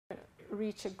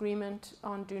reach agreement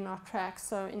on do not track.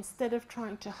 So instead of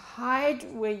trying to hide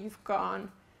where you've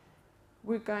gone,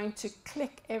 we're going to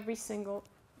click every single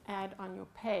ad on your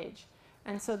page.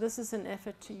 And so this is an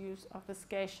effort to use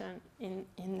obfuscation in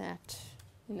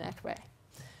that way.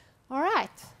 All right,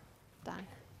 done.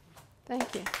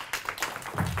 Thank you.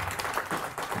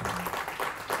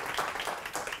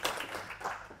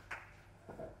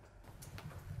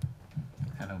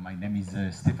 Hello, my name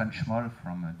is Stefan Schmoll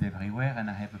from Devriware, and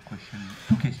I have a question,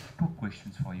 two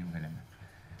questions for you, Helen.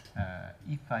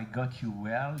 If I got you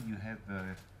well, you have,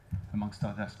 amongst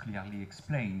others, clearly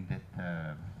explained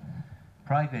that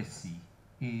privacy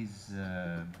is,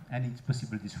 and its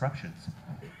possible disruptions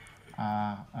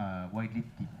are widely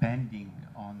depending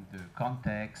on the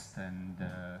context and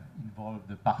involve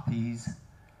the parties,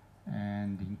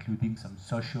 and including some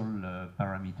social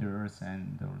parameters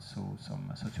and also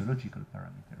some sociological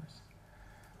parameters.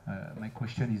 My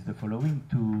question is the following: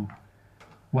 to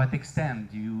what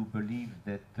extent do you believe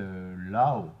that the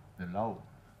law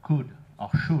could or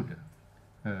should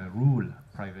rule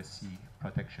privacy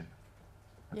protection?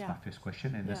 That's my first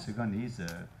question. And the second is,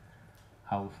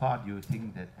 how far do you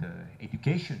think that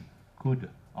education could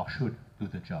or should do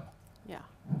the job?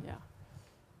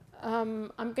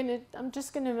 I'm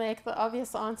just gonna make the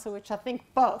obvious answer, which I think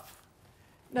both.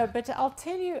 No, but I'll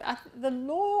tell you, the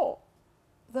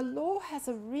law has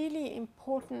a really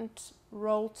important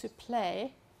role to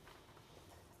play,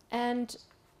 and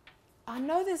I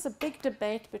know there's a big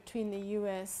debate between the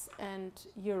US and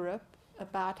Europe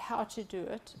about how to do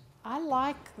it. I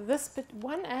like this, but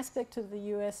one aspect of the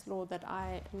US law that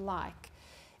I like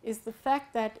is the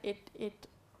fact that it's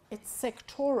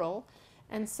sectoral,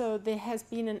 and so there has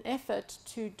been an effort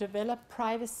to develop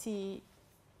privacy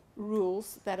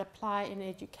rules that apply in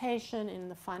education, in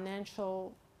the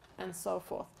financial, and so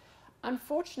forth.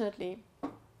 Unfortunately,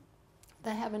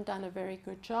 they haven't done a very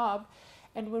good job,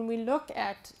 and when we look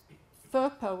at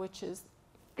FERPA, which is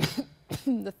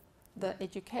the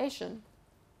education,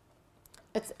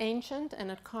 it's ancient and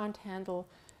it can't handle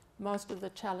most of the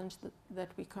challenge that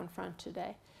we confront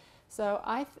today. So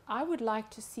I would like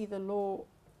to see the law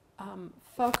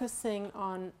focusing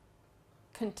on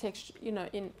context,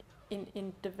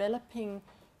 in developing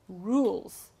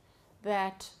rules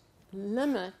that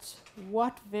limit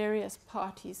what various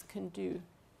parties can do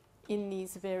in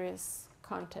these various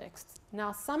contexts.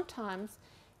 Now, sometimes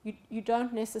you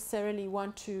don't necessarily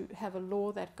want to have a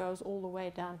law that goes all the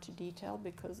way down to detail,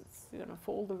 because it's,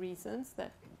 for all the reasons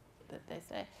that they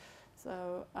say.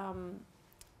 So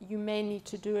you may need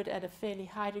to do it at a fairly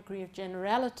high degree of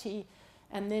generality,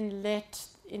 and then let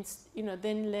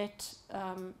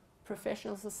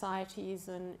professional societies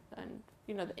and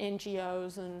the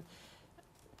NGOs and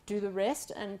do the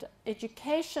rest. And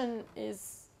education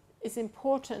is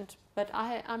important, but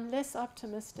I'm less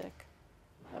optimistic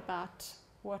about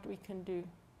what we can do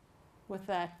with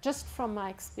that, just from my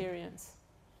experience.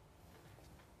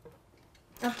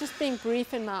 I'm just being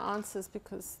brief in my answers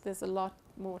because there's a lot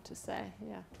more to say.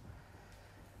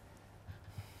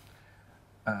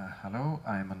 Hello,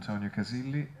 I'm Antonio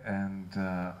Casilli, and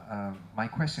my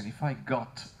question, if I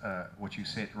got what you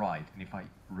said right, and if I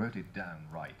wrote it down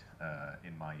right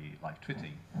in my live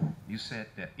tweeting, you said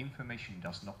that information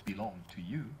does not belong to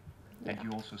you. And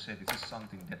you also said this is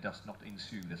something that does not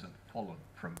ensue, doesn't follow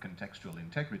from contextual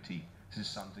integrity. This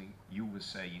is something you were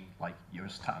saying, like your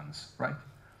stance, right?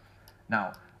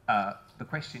 Now, the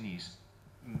question is,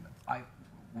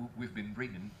 we've been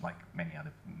reading, like many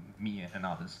other, me and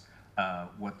others,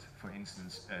 what, for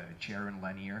instance, Jaron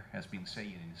Lanier has been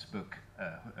saying in his book,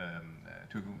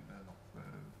 To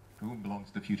Whom Belongs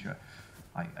the Future.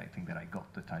 I think that I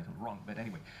got the title wrong, but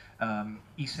anyway,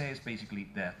 he says basically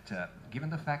that given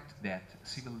the fact that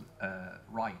civil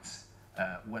rights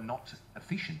were not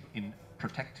efficient in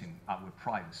protecting our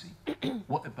privacy,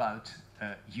 what about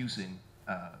using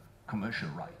commercial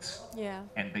rights?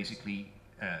 And basically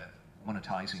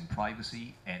monetizing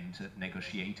privacy and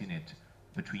negotiating it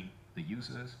between the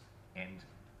users and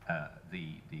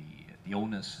the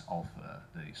owners of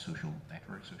the social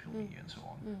network, social media, and so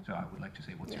on. So I would like to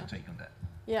say, what's your take on that?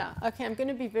 Okay, I'm going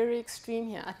to be very extreme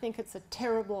here. I think it's a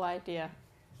terrible idea.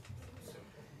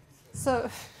 So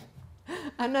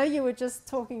I know you were just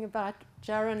talking about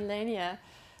Jaron Lanier,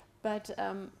 but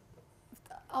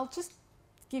I'll just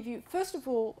give you, first of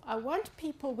all, I want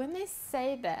people, when they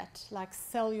say that, like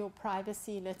sell your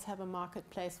privacy, let's have a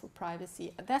marketplace for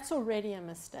privacy, that's already a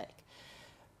mistake.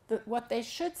 What they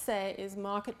should say is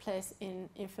marketplace in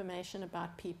information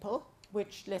about people,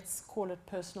 which let's call it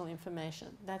personal information.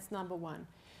 That's number one.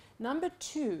 Number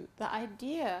two, the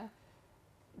idea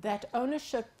that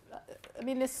ownership I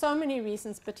mean, there's so many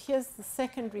reasons, but here's the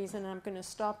second reason, and I'm going to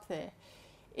stop there.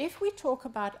 If we talk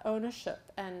about ownership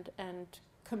and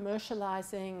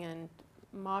commercializing and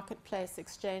marketplace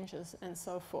exchanges and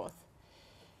so forth,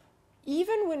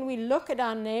 even when we look at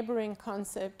our neighboring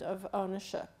concept of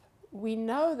ownership, we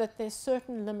know that there's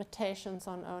certain limitations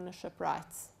on ownership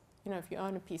rights. You know, if you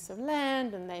own a piece of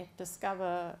land and they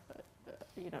discover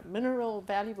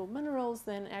valuable minerals,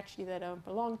 then actually they don't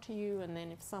belong to you. And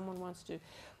then if someone wants to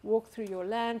walk through your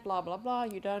land, blah, blah, blah,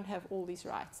 you don't have all these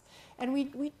rights. And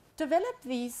we develop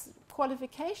these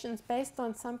qualifications based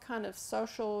on some kind of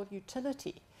social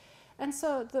utility. And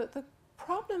so the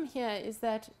problem here is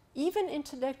that even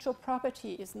intellectual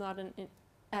property is not an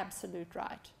absolute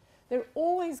right. There are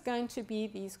always going to be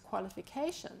these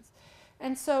qualifications.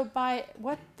 And so by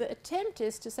what the attempt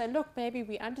is to say, look, maybe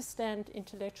we understand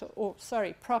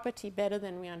property better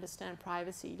than we understand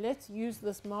privacy. Let's use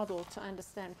this model to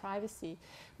understand privacy.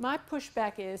 My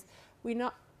pushback is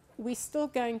we're still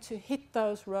going to hit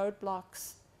those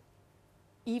roadblocks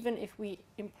even if we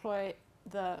employ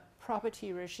the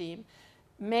property regime.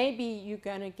 Maybe you're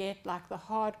going to get like the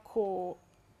hardcore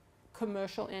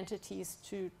commercial entities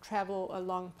to travel a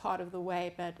long part of the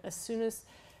way, but as soon as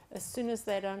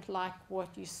they don't like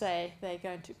what you say, they're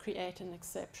going to create an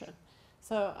exception.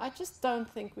 So I just don't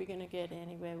think we're going to get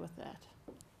anywhere with that.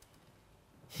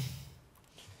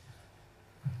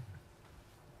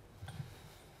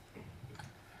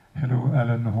 Hello,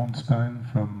 Alan Hornstein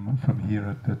from here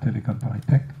at the Telecom Paris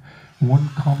Tech. One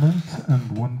comment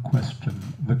and one question.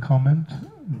 The comment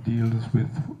deals with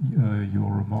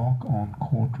your remark on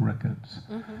court records.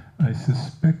 Mm-hmm. I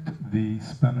suspect the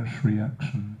Spanish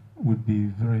reaction would be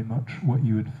very much what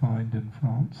you would find in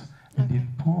France, and in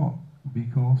part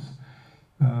because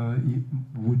it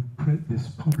would this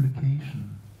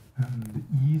publication and the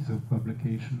ease of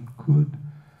publication could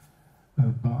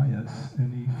bias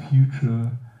any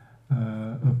future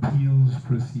appeals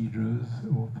procedures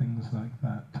or things like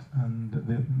that. And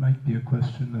there might be a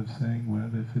question of saying,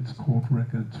 well, if it's court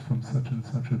records from such and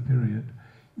such a period,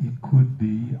 it could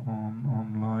be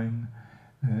online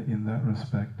in that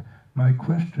respect. My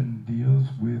question deals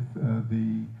with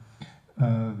the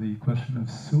question of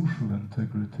social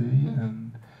integrity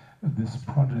and this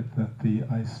project that the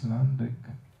Icelandic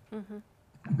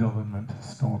government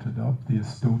started up. The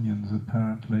Estonians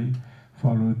apparently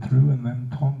followed through, and then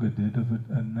Tonga did, of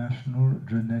a national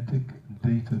genetic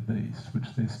database,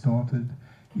 which they started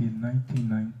in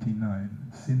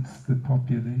 1999. Since the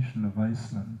population of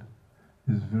Iceland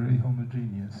is very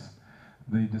homogeneous,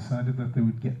 they decided that they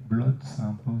would get blood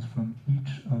samples from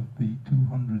each of the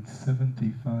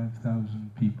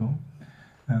 275,000 people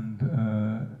and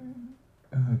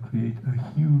create a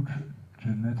huge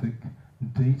genetic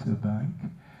data bank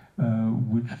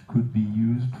which could be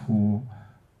used for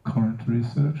current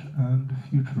research and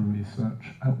future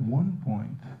research. At one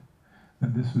point,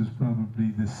 and this was probably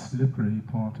the slippery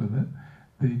part of it,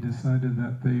 they decided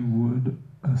that they would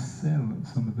sell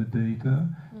some of the data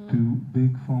to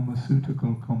big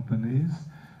pharmaceutical companies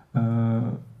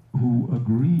who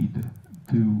agreed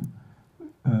to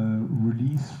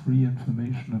release free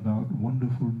information about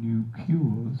wonderful new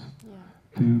cures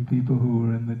to people who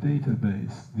were in the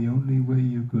database. The only way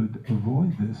you could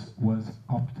avoid this was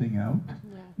opting out,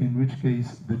 in which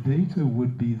case the data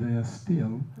would be there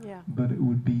still, but it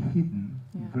would be hidden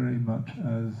very much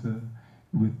as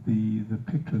with the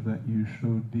picture that you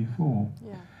showed before.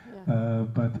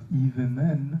 But even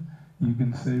then, you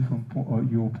can say from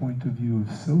your point of view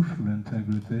of social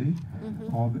integrity,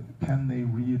 can they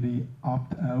really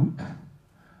opt out,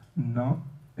 not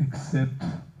accept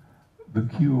the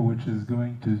cure which is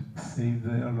going to save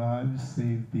their lives,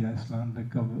 save the Icelandic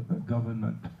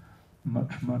government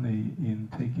much money in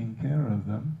taking care of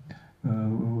them?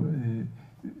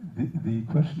 The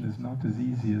question is not as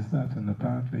easy as that, and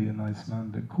apparently in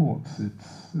Icelandic courts,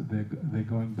 they're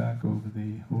going back over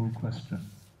the whole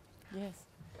question. Yes.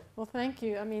 Well, thank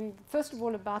you. I mean, first of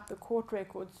all, about the court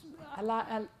records,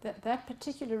 that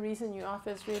particular reason you offer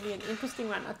is really an interesting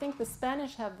one. I think the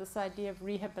Spanish have this idea of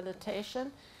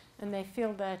rehabilitation, and they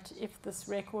feel that if this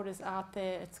record is out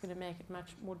there, it's going to make it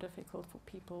much more difficult for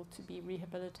people to be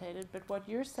rehabilitated. But what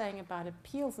you're saying about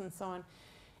appeals and so on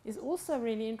is also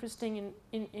really interesting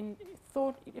in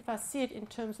thought, if I see it in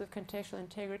terms of contextual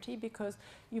integrity, because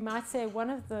you might say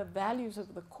one of the values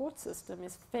of the court system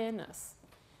is fairness.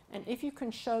 And if you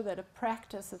can show that a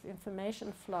practice of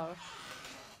information flow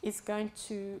is going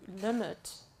to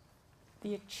limit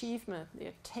the achievement, the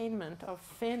attainment of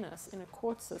fairness in a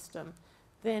court system,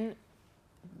 then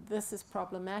this is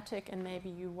problematic, and maybe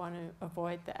you want to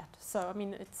avoid that. So, I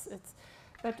mean,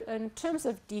 But in terms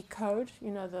of decode,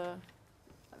 you know,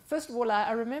 first of all,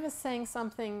 I remember saying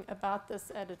something about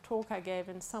this at a talk I gave,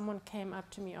 and someone came up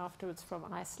to me afterwards from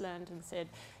Iceland and said,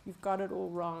 "You've got it all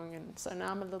wrong." And so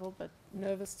now I'm a little bit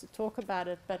nervous to talk about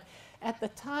it. But at the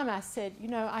time I said, you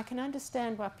know, I can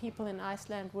understand why people in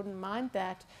Iceland wouldn't mind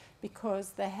that,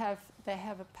 because they have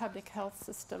a public health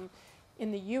system.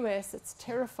 In the US, it's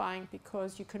terrifying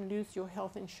because you can lose your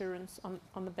health insurance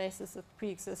on the basis of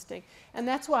pre-existing. And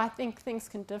that's why I think things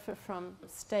can differ from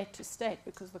state to state,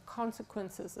 because the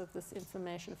consequences of this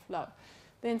information flow.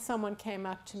 Then someone came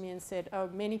up to me and said, oh,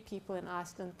 many people in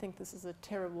Iceland think this is a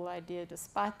terrible idea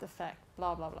despite the fact,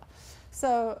 blah, blah, blah.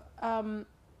 So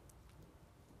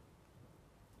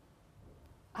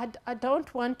I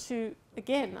don't want to,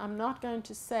 again, I'm not going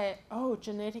to say, oh,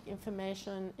 genetic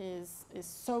information is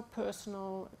so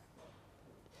personal,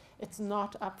 it's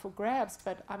not up for grabs,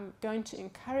 but I'm going to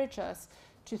encourage us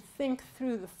to think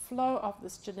through the flow of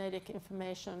this genetic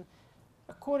information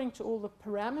according to all the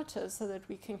parameters, so that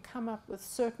we can come up with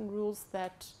certain rules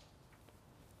that,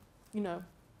 you know,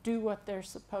 do what they're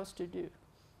supposed to do.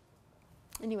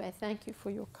 Anyway, thank you for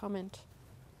your comment.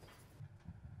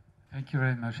 Thank you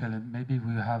very much, Helen. Maybe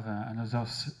we'll have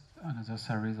another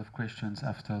series of questions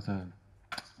after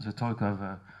the talk of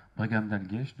Brigham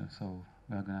Dalglish. So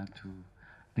we're going to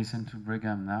listen to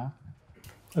Brigham now.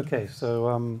 Okay,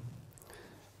 so